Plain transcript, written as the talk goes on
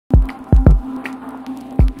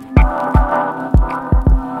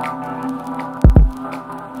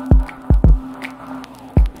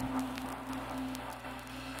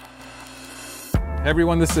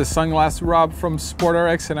Everyone, this is Sunglass Rob from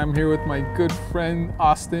SportRx, and I'm here with my good friend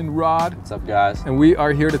Austin Rod. What's up, guys? And we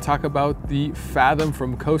are here to talk about the Fathom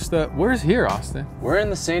from Costa. Where's here, Austin? We're in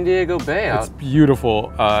the San Diego Bay. It's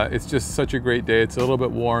beautiful. It's just such a great day. It's a little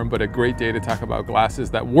bit warm, but a great day to talk about glasses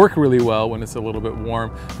that work really well when it's a little bit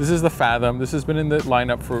warm. This is the Fathom. This has been in the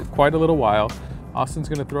lineup for quite a little while. Austin's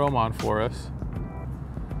gonna throw them on for us.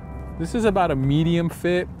 This is about a medium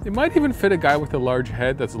fit. It might even fit a guy with a large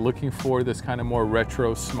head that's looking for this kind of more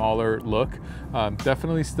retro, smaller look.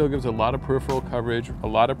 Definitely still gives a lot of peripheral coverage, a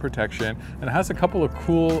lot of protection, and it has a couple of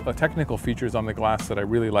cool technical features on the glass that I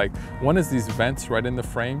really like. One is these vents right in the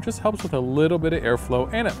frame, just helps with a little bit of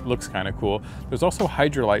airflow, and it looks kind of cool. There's also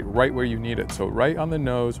Hydrolite right where you need it. So right on the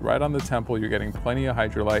nose, right on the temple, you're getting plenty of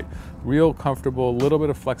Hydrolite. Real comfortable, little bit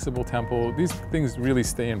of flexible temple. These things really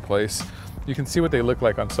stay in place. You can see what they look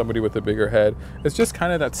like on somebody with a bigger head. It's just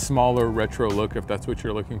kind of that smaller retro look if that's what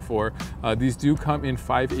you're looking for. These do come in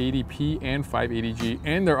 580p and 580G,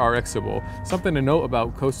 and they're RXable. Something to note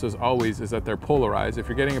about Costas always is that they're polarized. If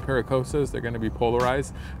you're getting a pair of Costas, they're going to be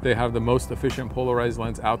polarized. They have the most efficient polarized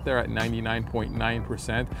lens out there at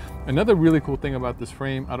 99.9%. Another really cool thing about this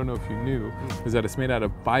frame, I don't know if you knew, is that it's made out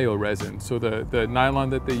of bio-resin. So the nylon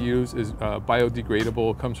that they use is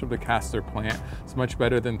biodegradable, comes from the castor plant. It's much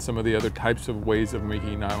better than some of the other types of ways of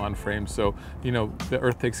making nylon frames. So, you know, the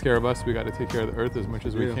earth takes care of us. We got to take care of the earth as much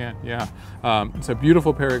as we can. Yeah. It's a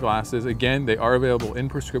beautiful pair of glasses. Again, they are available in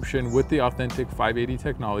prescription with the authentic 580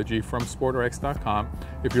 technology from SportRx.com.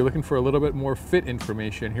 If you're looking for a little bit more fit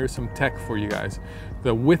information, here's some tech for you guys.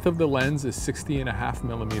 The width of the lens is 60.5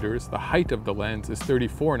 millimeters. The height of the lens is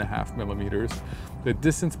 34.5 millimeters. The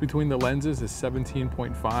distance between the lenses is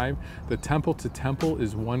 17.5. The temple to temple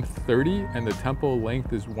is 130, and the temple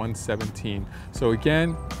length is 117. So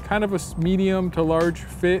again, kind of a medium to large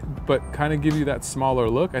fit, but kind of give you that smaller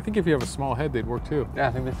look. I think if you have a small head, they'd work too. Yeah,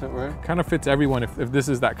 I think they fit right. Kind of fits everyone if this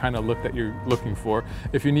is that kind of look that you're looking for.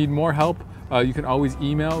 If you need more help, you can always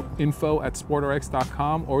email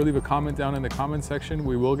info@sportrx.com or leave a comment down in the comment section.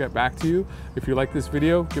 We will get back to you. If you like this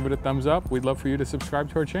video, give it a thumbs up. We'd love for you to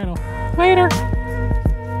subscribe to our channel. Later.